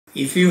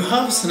If you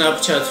have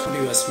Snapchat on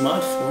your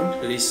smartphone,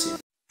 listen.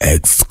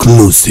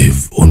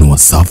 Exclusive on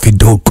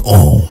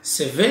wasafi.com.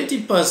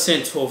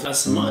 70% of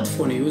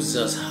smartphone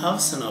users have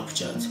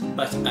Snapchat,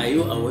 but are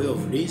you aware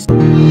of this?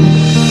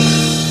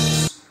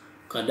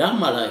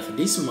 Kadama life,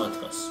 this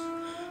matters.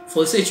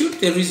 For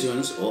security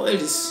reasons, or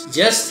else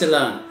just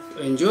learn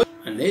to enjoy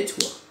a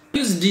network.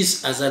 Use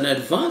this as an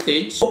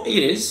advantage, or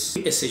else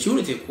a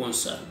security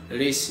concern.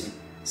 Listen.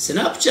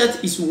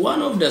 Snapchat is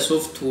one of the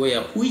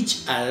software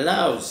which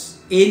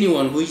allows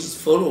anyone who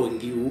is following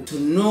you to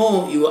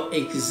know your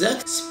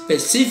exact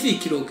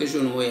specific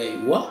location where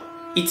you are.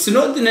 It's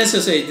not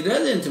necessary, it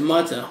doesn't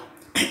matter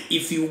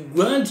if you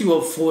grant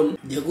your phone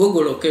the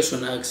Google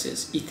location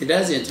access, it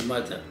doesn't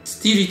matter.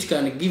 Still it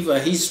can give a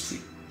history,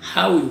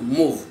 how you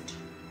moved.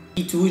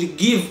 It will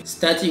give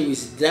starting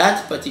with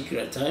that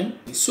particular time.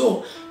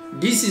 So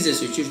this is a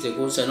security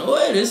concern, or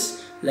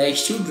else like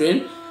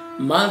children,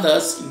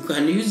 mothers, you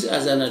can use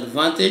as an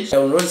advantage.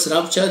 Download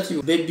Snapchat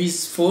your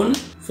baby's phone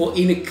for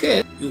in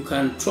case you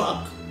can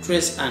track,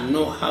 trace and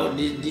know how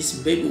this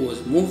baby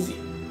was moving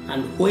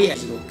and where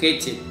it's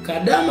located.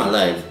 Kadama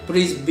life,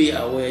 please be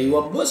aware.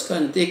 Your boss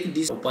can take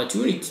this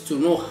opportunity to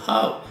know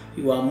how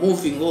you are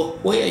moving or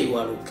where you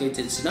are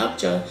located.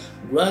 Snapchat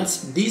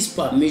grants this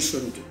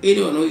permission to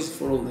anyone who is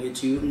following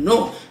it. You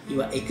know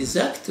your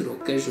exact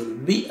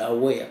location. Be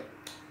aware.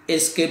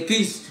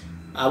 Escapees,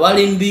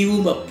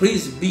 abalimbiumba,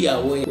 please be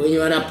aware. When you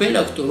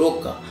wanapenda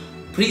kutoroka,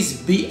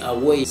 please be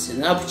aware.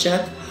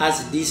 Snapchat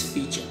has this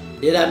feature.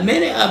 There are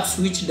many apps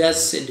which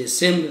does the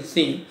same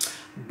thing,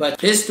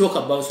 but let's talk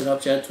about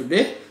Snapchat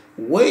today.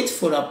 Wait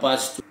for the part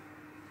 2.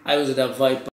 I was the Viper.